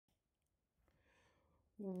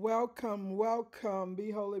Welcome, welcome.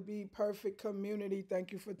 Be holy, be perfect community.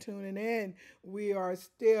 Thank you for tuning in. We are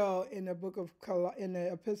still in the in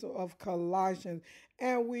the epistle of Colossians,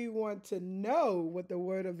 and we want to know what the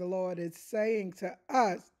word of the Lord is saying to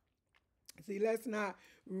us. See, let's not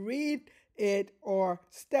read it or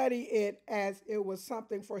study it as it was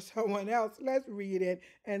something for someone else. Let's read it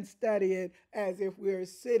and study it as if we're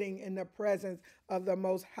sitting in the presence of the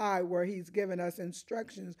Most High, where He's given us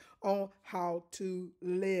instructions on how to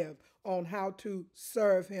live, on how to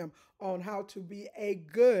serve Him, on how to be a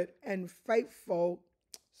good and faithful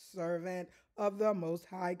servant of the Most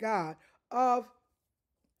High God, of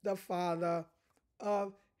the Father,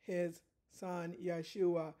 of His Son,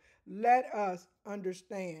 Yeshua. Let us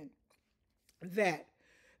understand that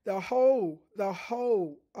the whole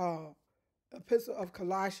epistle of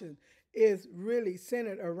Colossians is really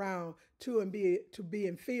centered around to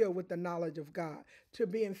being filled with the knowledge of God, to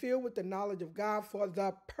being filled with the knowledge of God for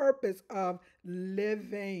the purpose of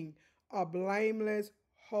living a blameless,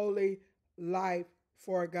 holy life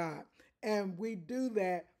for God. And we do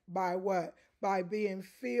that by what? By being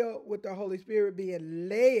filled with the Holy Spirit, being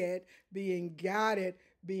led, being guided,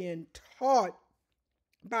 being taught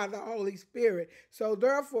by the Holy Spirit. So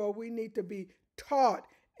therefore, we need to be taught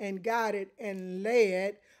and guided and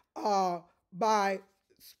led by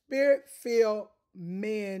spirit-filled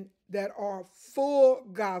men that are full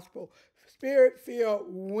gospel, spirit-filled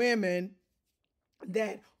women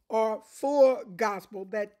that are full gospel,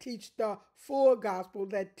 that teach the full gospel,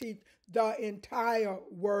 that teach the entire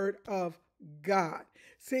word of God.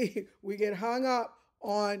 See, we get hung up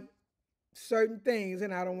on certain things,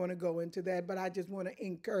 and I don't want to go into that, but I just want to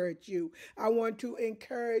encourage you. I want to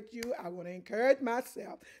encourage you. I want to encourage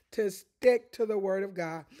myself to stick to the Word of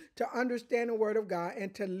God, to understand the Word of God,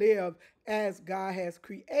 and to live as God has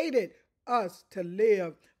created us to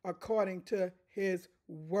live according to His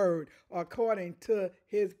word, according to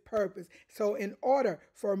His purpose. So in order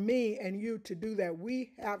for me and you to do that,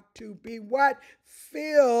 we have to be what?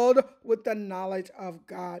 Filled with the knowledge of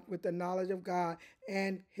God, with the knowledge of God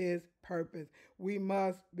and His purpose. We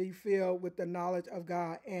must be filled with the knowledge of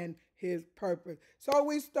God and His purpose. So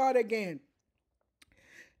we start again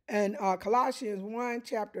in Colossians 1,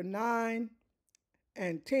 chapter 9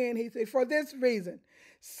 and 10. He said, for this reason,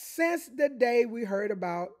 since the day we heard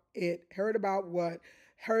about it, heard about what?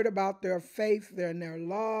 Heard about their faith and their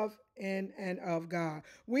love in and of God.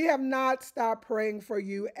 We have not stopped praying for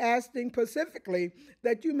you, asking specifically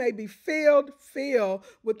that you may be filled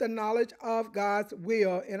with the knowledge of God's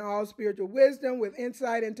will in all spiritual wisdom, with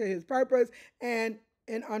insight into His purpose, and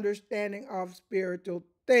in understanding of spiritual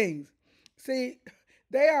things. See,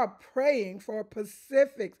 they are praying for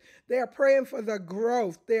specifics. They are praying for the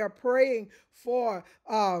growth. They are praying for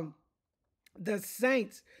the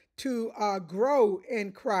saints to grow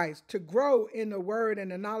in Christ, to grow in the word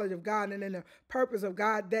and the knowledge of God and in the purpose of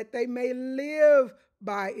God, that they may live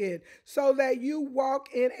by it, so that you walk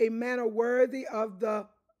in a manner worthy of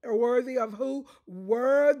who?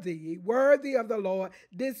 Worthy of the Lord,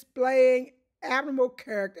 displaying admirable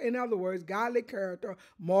character, in other words, godly character,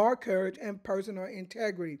 moral courage, and personal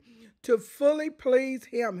integrity, to fully please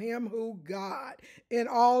him who God, in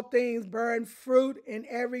all things bearing fruit in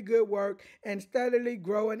every good work, and steadily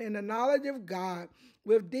growing in the knowledge of God,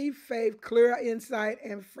 with deep faith, clear insight,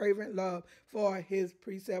 and fervent love for His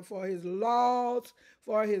precepts, for His laws,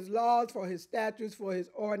 for His statutes, for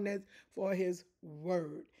His ordinance, for His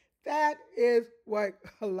word. That is what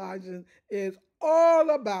Colossians is all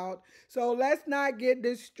about. So let's not get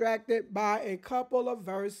distracted by a couple of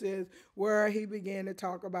verses where he began to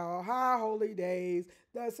talk about high holy days,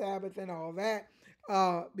 the Sabbath, and all that,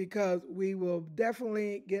 because we will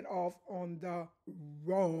definitely get off on the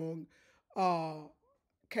wrong,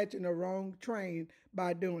 catching the wrong train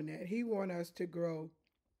by doing that. He wants us to grow,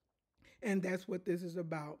 and that's what this is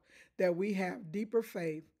about, that we have deeper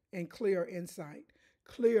faith and clear insight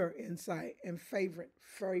and favorite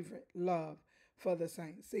love for the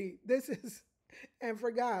saints. See, this is, and for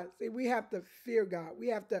God, see, we have to fear God. We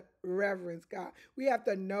have to reverence God. We have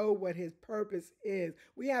to know what His purpose is.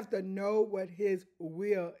 We have to know what His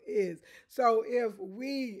will is. So if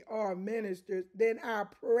we are ministers, then our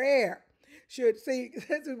prayer should, see,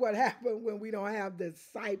 this is what happens when we don't have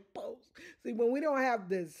disciples. See, when we don't have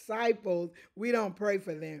disciples, we don't pray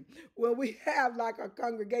for them. When we have like a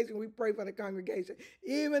congregation, we pray for the congregation.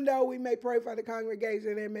 Even though we may pray for the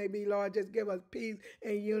congregation, it may be, Lord, just give us peace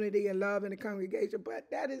and unity and love in the congregation.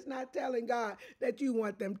 But that is not telling God that you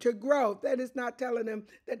want them to grow. That is not telling them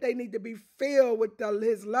that they need to be filled with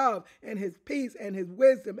His love and His peace and His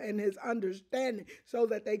wisdom and His understanding so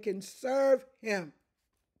that they can serve Him.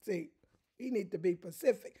 See, He needs to be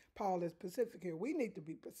Pacific. Paul is Pacific here. We need to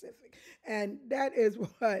be Pacific. And that is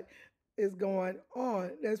what is going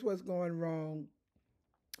on. That's what's going wrong.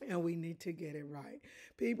 And we need to get it right.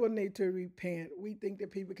 People need to repent. We think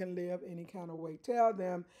that people can live any kind of way. Tell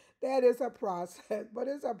them that it's a process, but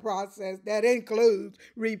it's a process that includes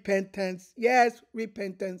repentance. Yes,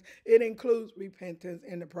 repentance. It includes repentance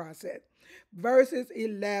in the process. Verse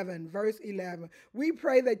 11. We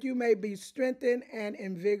pray that you may be strengthened and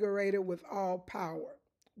invigorated with all power.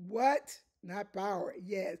 What? Not power.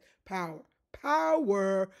 Yes, power.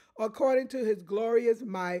 Power according to his glorious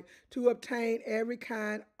might to obtain every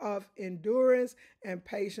kind of endurance and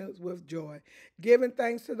patience with joy, giving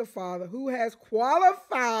thanks to the Father who has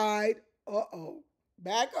qualified.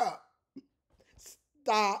 Back up.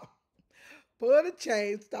 Stop. Pull the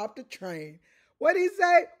chain, stop the train. What did he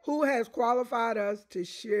say? Who has qualified us to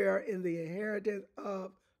share in the inheritance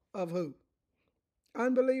of who?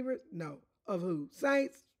 Unbelievers? No. Of who?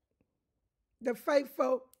 Saints? The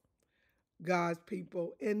faithful? God's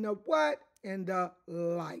people. In the what? In the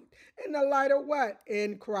light. In the light of what?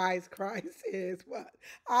 In Christ. Christ is what?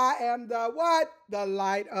 I am the what? The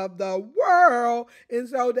light of the world. And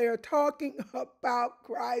so they're talking about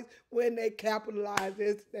Christ when they capitalize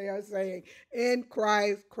this. They are saying in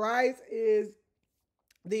Christ. Christ is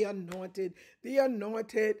the anointed. The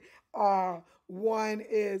anointed one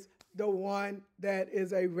is the one that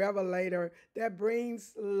is a revelator, that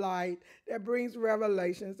brings light, that brings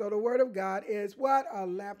revelation. So the word of God is what? A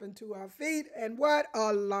lamp unto our feet and what?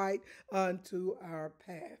 A light unto our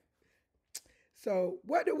path. So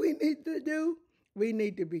what do we need to do? We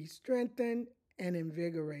need to be strengthened and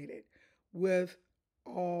invigorated with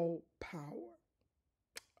all power.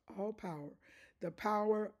 All power. The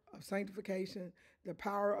power of sanctification, the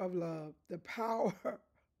power of love, the power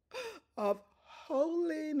of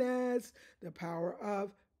holiness, the power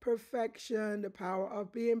of perfection, the power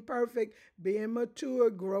of being perfect, being mature,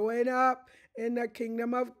 growing up in the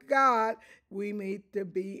kingdom of God. We need to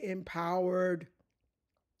be empowered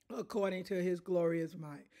according to his glorious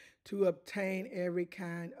might to obtain every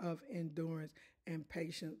kind of endurance and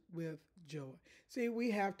patience with joy. See,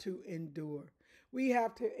 we have to endure. We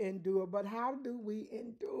have to endure, but how do we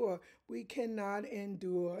endure? We cannot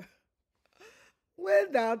endure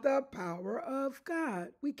without the power of God.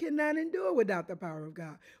 We cannot endure without the power of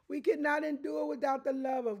God. We cannot endure without the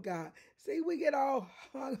love of God. See, we get all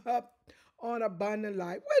hung up on abundant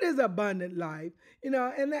life. What is abundant life? And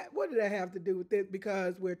that, what does that have to do with this?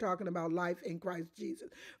 Because we're talking about life in Christ Jesus.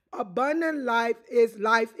 Abundant life is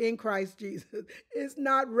life in Christ Jesus. It's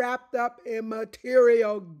not wrapped up in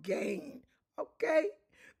material gain. Okay?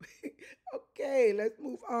 Okay, let's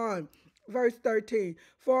move on. Verse 13,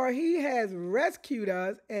 for he has rescued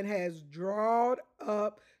us and has drawn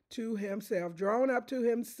up to himself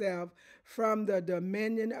from the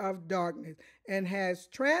dominion of darkness and has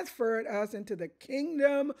transferred us into the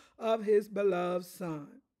kingdom of his beloved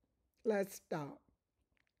Son. Let's stop.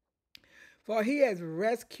 For he has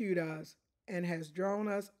rescued us and has drawn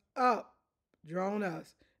us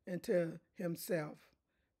into himself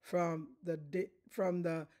from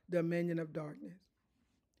the dominion of darkness.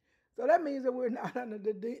 So that means that we're not under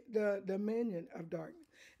the dominion of darkness.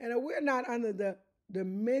 And if we're not under the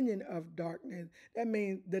dominion of darkness, that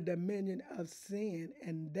means the dominion of sin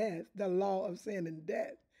and death, the law of sin and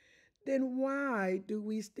death. Then why do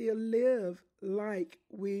we still live like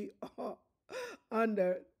we are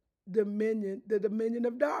under the dominion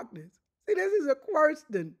of darkness? See, this is a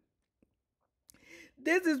question.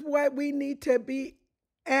 This is what we need to be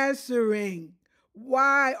answering.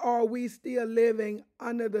 Why are we still living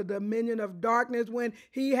under the dominion of darkness when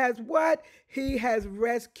he has what? He has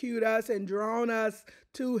rescued us and drawn us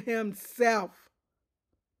to himself.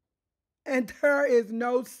 And there is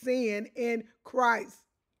no sin in Christ.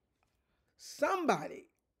 Somebody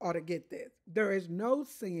ought to get this. There is no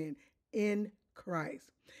sin in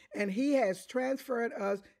Christ. And he has transferred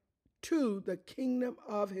us to the kingdom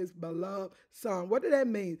of his beloved Son. What does that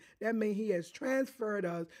mean? That means he has transferred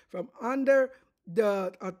us from under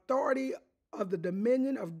the authority of the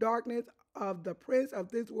dominion of darkness of the prince of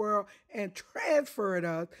this world and transferred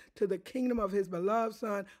us to the kingdom of his beloved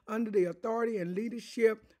Son under the authority and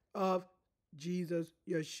leadership of Jesus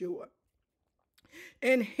Yeshua.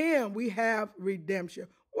 In him we have redemption.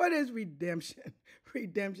 What is redemption?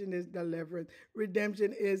 Redemption is deliverance.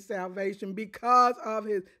 Redemption is salvation because of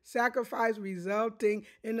his sacrifice, resulting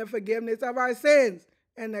in the forgiveness of our sins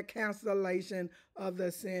and the cancellation of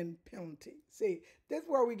the sin penalty. See, this is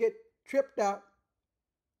where we get tripped up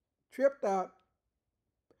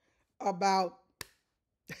about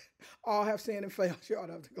All have sinned and fell short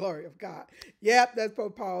of the glory of God. Yep, that's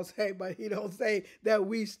what Paul say, but he don't say that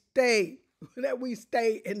we stay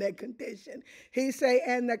in that condition. He say,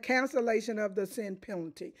 and the cancellation of the sin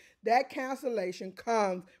penalty. That cancellation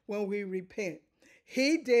comes when we repent.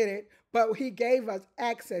 He did it, but he gave us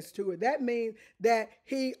access to it. That means that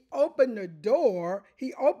he opened the door.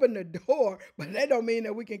 He opened the door, but that don't mean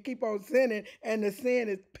that we can keep on sinning and the sin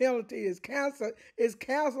is penalty is canceled. Is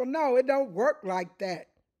canceled. No, it don't work like that.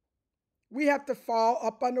 We have to fall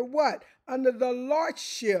up under what? Under the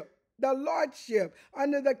lordship,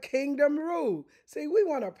 under the kingdom rule. See, we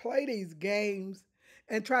want to play these games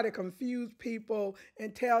and try to confuse people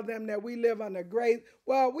and tell them that we live under grace.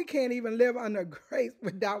 Well, we can't even live under grace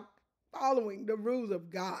without following the rules of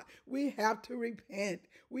God. We have to repent.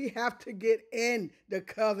 We have to get in the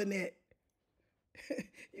covenant.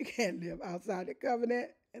 You can't live outside the covenant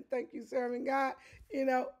and think you're serving God.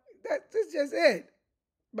 That's just it.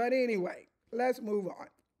 But anyway, let's move on.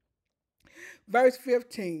 Verse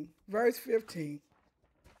 15.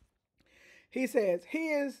 He says, he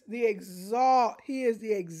is the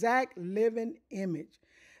exact living image,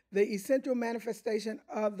 the essential manifestation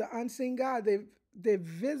of the unseen God, the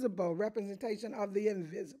visible representation of the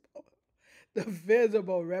invisible. The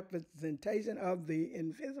visible representation of the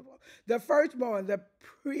invisible. The firstborn, the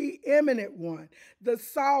preeminent one, the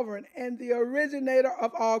sovereign, and the originator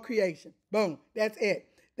of all creation. Boom. That's it.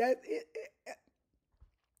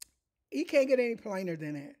 He can't get any plainer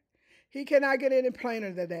than that. He cannot get any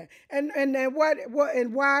plainer than that. And then what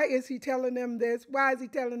and why is he telling them this? Why is he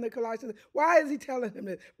telling the Colossians? Why is he telling them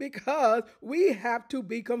this? Because we have to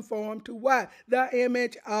be conformed to what? The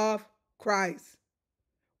image of Christ.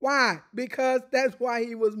 Why? Because that's why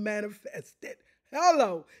he was manifested.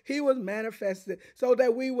 Hello, he was manifested so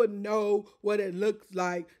that we would know what it looks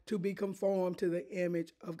like to be conformed to the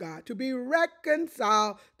image of God, to be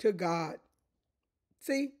reconciled to God.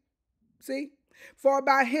 See? For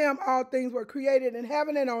by him all things were created in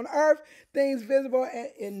heaven and on earth, things visible and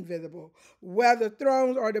invisible, whether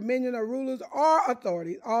thrones or dominion or rulers or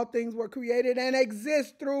authorities. All things were created and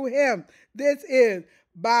exist through him. This is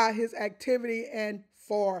by his activity and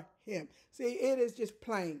for him. See, it is just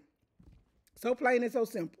plain. So plain and so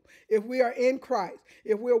simple. If we are in Christ,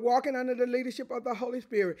 if we're walking under the leadership of the Holy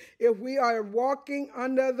Spirit, if we are walking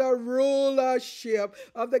under the rulership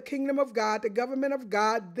of the kingdom of God, the government of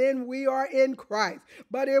God, then we are in Christ.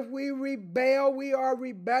 But if we rebel, we are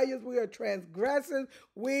rebellious, we are transgressors,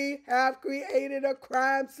 we have created a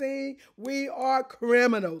crime scene, we are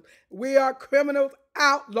criminals. We are criminals,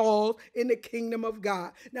 outlaws in the kingdom of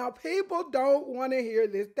God. Now, people don't want to hear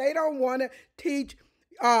this. They don't want to teach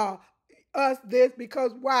us this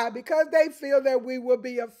because why? Because they feel that we will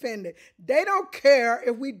be offended. They don't care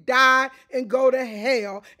if we die and go to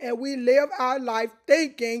hell and we live our life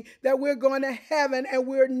thinking that we're going to heaven and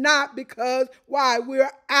we're not, because why? We're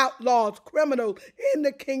outlaws, criminals in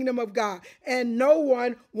the kingdom of God. And no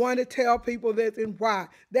one want to tell people this, and why?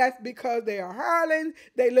 That's because they are hirelings.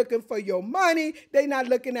 They're looking for your money. They're not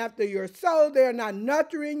looking after your soul. They are not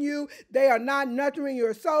nurturing you. They are not nurturing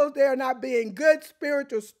your souls. They are not being good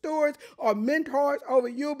spiritual stewards or mentors over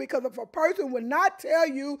you, because if a person will not tell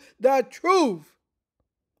you the truth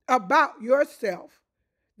about yourself,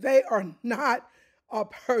 they are not a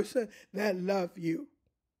person that loves you.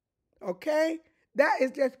 Okay? That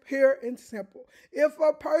is just pure and simple. If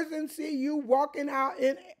a person see you walking out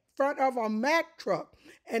in front of a Mack truck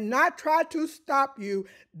and not try to stop you,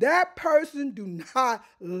 that person do not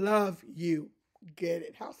love you. Get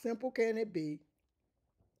it? How simple can it be?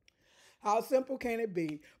 How simple can it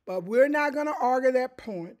be? But we're not going to argue that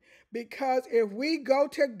point, because if we go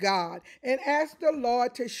to God and ask the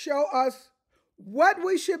Lord to show us what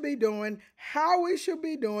we should be doing, how we should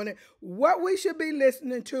be doing it, what we should be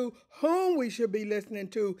listening to, whom we should be listening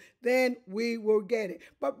to, then we will get it.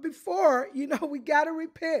 But before, we got to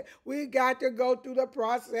repent. We got to go through the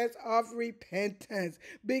process of repentance,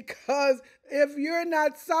 because if you're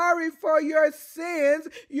not sorry for your sins,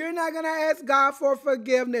 you're not going to ask God for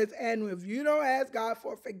forgiveness. And if you don't ask God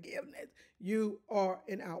for forgiveness, you are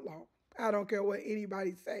an outlaw. I don't care what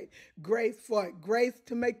anybody say. Grace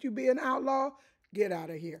to make you be an outlaw? Get out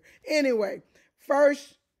of here. Anyway,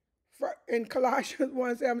 first in Colossians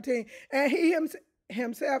 1:17, and he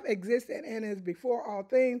himself existed and is before all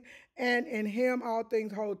things, and in him all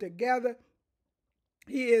things hold together.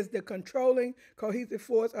 He is the controlling, cohesive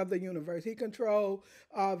force of the universe. He controls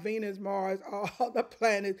Venus, Mars, all the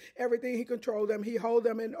planets, everything. He controls them. He holds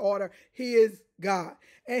them in order. He is God.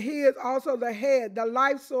 And he is also the head, the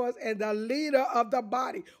life source, and the leader of the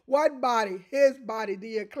body. What body? His body,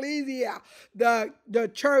 the ecclesia, the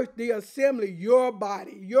church, the assembly, your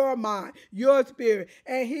body, your mind, your spirit.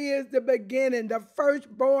 And he is the beginning, the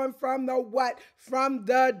firstborn from the what? From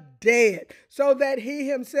the dead. So that he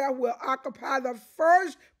himself will occupy the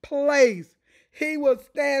first place. He will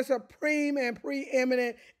stand supreme and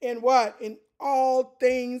preeminent in what? In all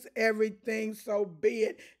things, everything, so be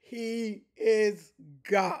it. He is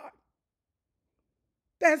God.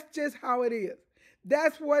 That's just how it is.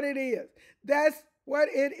 That's what it is. That's what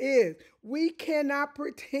it is. We cannot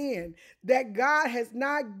pretend that God has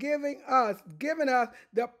not given us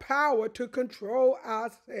the power to control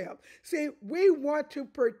ourselves. See, we want to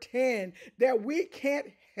pretend that we can't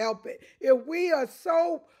help it. If we are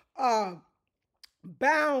so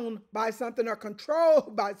bound by something or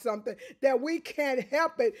controlled by something that we can't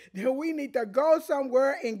help it, then we need to go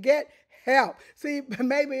somewhere and get help. See,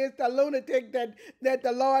 maybe it's the lunatic that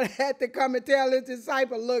the Lord had to come and tell his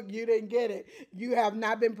disciple, look, you didn't get it. You have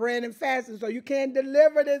not been praying and fasting, so you can't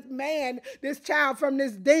deliver this man, this child from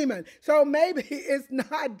this demon. So maybe it's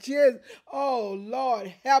not just, oh,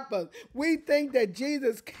 Lord, help us. We think that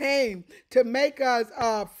Jesus came to make us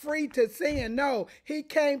free to sin. No, he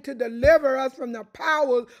came to deliver us from the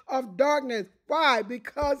powers of darkness. Why?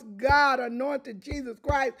 Because God anointed Jesus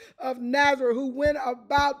Christ of Nazareth, who went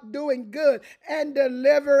about doing good and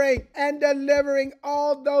delivering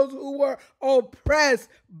all those who were oppressed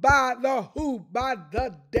by the who? By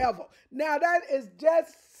the devil. Now that is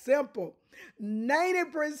just simple.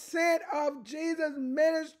 90% of Jesus'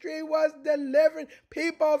 ministry was delivering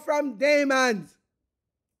people from demons.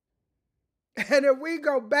 And if we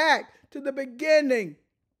go back to the beginning,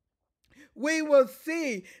 we will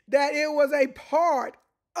see that it was a part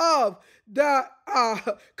of the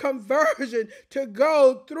conversion to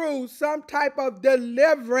go through some type of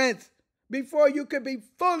deliverance before you could be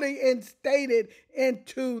fully instated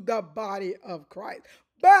into the body of Christ.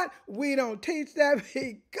 But we don't teach that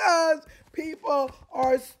because people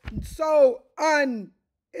are so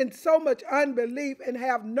in so much unbelief and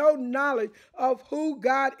have no knowledge of who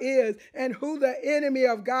God is and who the enemy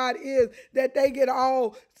of God is, that they get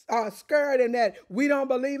all scared and that we don't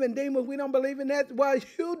believe in demons, we don't believe in that. Well,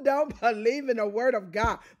 you don't believe in the word of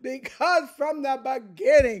God, because from the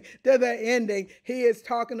beginning to the ending, he is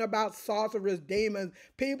talking about sorcerers, demons,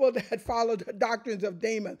 people that follow the doctrines of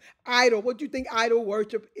demons, idol. What do you think idol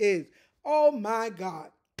worship is? Oh my God.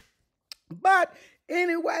 But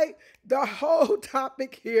anyway, the whole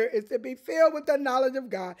topic here is to be filled with the knowledge of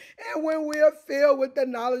God. And when we are filled with the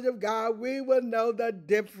knowledge of God, we will know the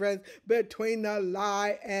difference between the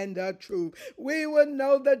lie and the truth. We will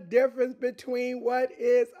know the difference between what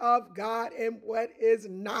is of God and what is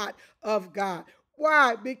not of God.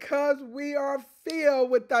 Why? Because we are filled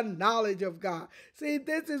with the knowledge of God. See,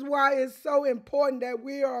 this is why it's so important that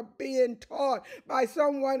we are being taught by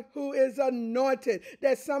someone who is anointed,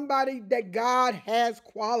 that somebody that God has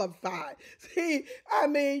qualified. See, I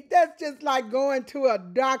mean, that's just like going to a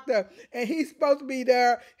doctor and he's supposed to be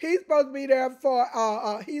there. He's supposed to be there for,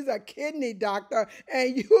 he's a kidney doctor,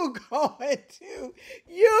 and you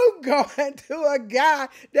going to a guy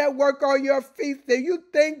that work on your feet. Do you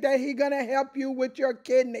think that he's going to help you with your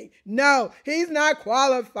kidney? No, he's not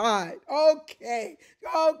qualified. Okay,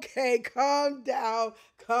 calm down.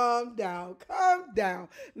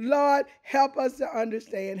 Lord, help us to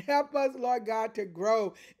understand. Help us, Lord God, to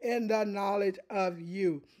grow in the knowledge of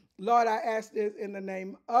you. Lord, I ask this in the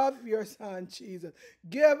name of your Son, Jesus.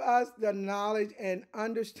 Give us the knowledge and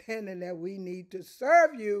understanding that we need to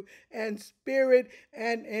serve you in spirit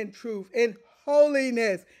and in truth, in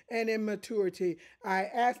holiness and in maturity. I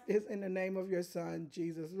ask this in the name of your Son,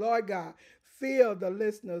 Jesus. Lord God, fill the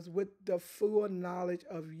listeners with the full knowledge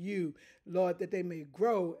of you, Lord, that they may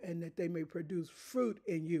grow and that they may produce fruit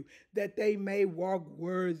in you, that they may walk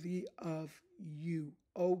worthy of you,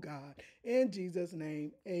 oh God. In Jesus'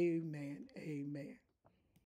 name, amen. Amen.